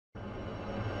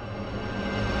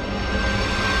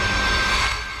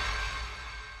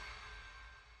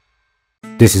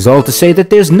This is all to say that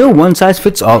there's no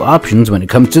one-size-fits-all options when it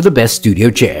comes to the best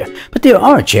studio chair, but there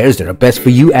are chairs that are best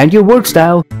for you and your work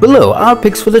style. Below are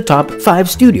picks for the top 5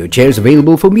 studio chairs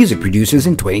available for music producers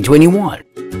in 2021.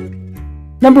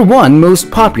 Number 1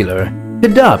 most popular,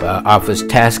 Hbada Office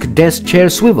Task Desk Chair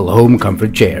Swivel Home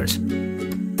Comfort Chairs.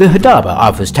 The Hbada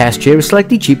Office Task Chair is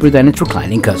slightly cheaper than its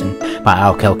reclining cousin. By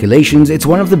our calculations, it's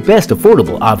one of the best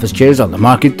affordable office chairs on the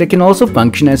market that can also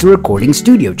function as a recording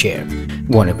studio chair.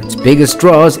 One of its biggest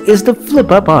draws is the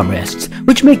flip-up armrests,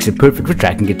 which makes it perfect for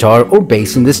tracking guitar or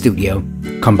bass in the studio.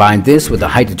 Combine this with the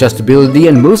height adjustability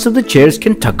and most of the chairs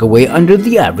can tuck away under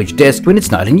the average desk when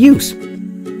it's not in use.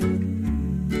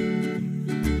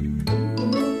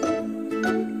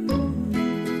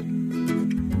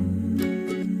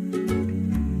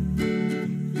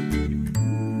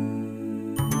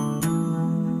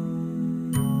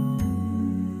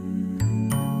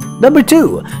 Number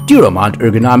 2. Duramont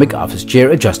Ergonomic Office Chair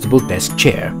Adjustable Desk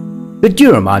Chair. The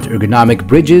Duramont Ergonomic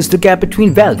bridges the gap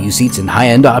between value seats and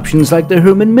high-end options like the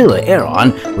Herman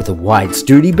Aeron with a wide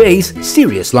sturdy base,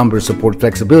 serious lumbar support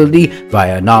flexibility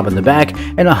via a knob in the back,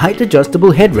 and a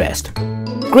height-adjustable headrest.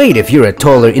 Great if you're a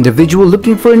taller individual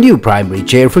looking for a new primary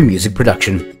chair for music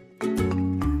production.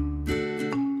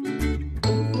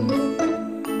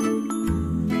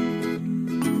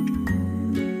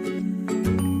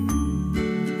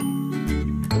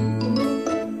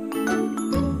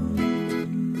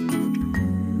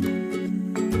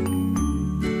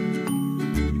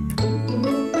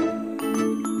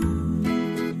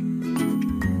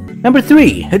 Number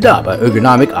 3. Hbada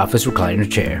Ergonomic Office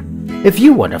Recliner Chair. If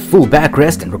you want a full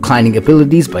backrest and reclining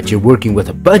abilities but you're working with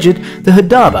a budget, the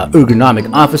Hbada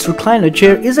Ergonomic Office Recliner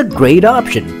Chair is a great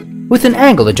option. With an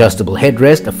angle adjustable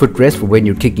headrest, a footrest for when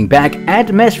you're kicking back,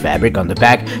 and mesh fabric on the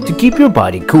back to keep your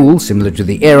body cool similar to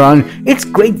the Aeron, it's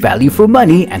great value for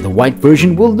money and the white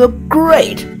version will look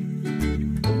great!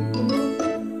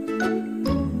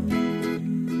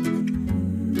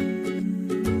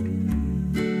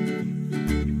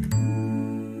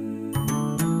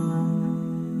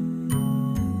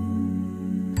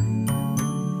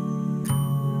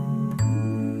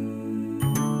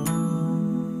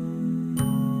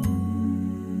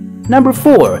 Number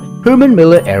 4. Herman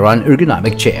Aeron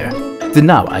Ergonomic Chair. The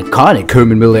now iconic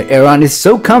Herman Aeron is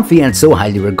so comfy and so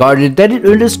highly regarded that it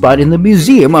earned a spot in the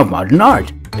Museum of Modern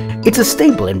Art. It's a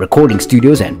staple in recording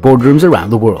studios and boardrooms around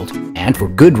the world, and for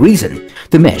good reason.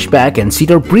 The mesh back and seat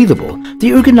are breathable, the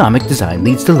ergonomic design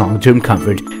leads to long-term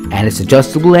comfort, and it's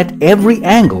adjustable at every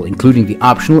angle, including the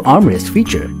optional armrest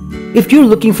feature. If you're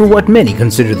looking for what many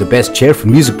consider the best chair for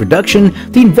music production,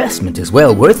 the investment is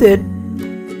well worth it.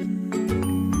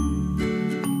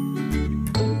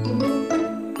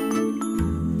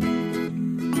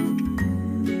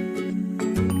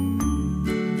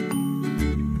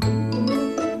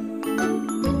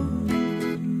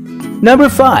 Number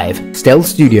 5. Stealth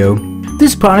Studio.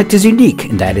 This product is unique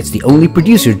in that it's the only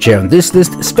producer chair on this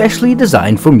list especially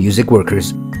designed for music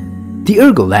workers. The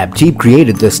Ergolab team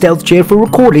created the Stealth chair for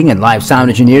recording and live sound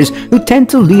engineers who tend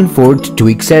to lean forward to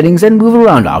tweak settings and move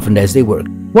around often as they work.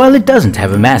 While it doesn't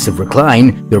have a massive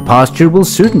recline, your posture will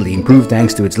certainly improve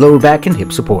thanks to its lower back and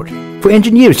hip support. For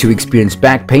engineers who experience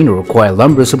back pain or require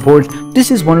lumbar support,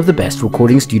 this is one of the best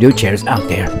recording studio chairs out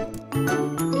there.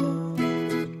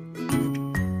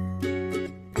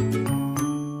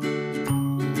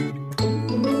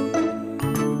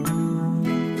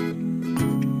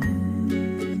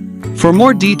 For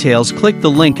more details, click the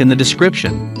link in the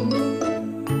description.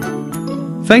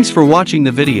 Thanks for watching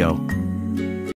the video.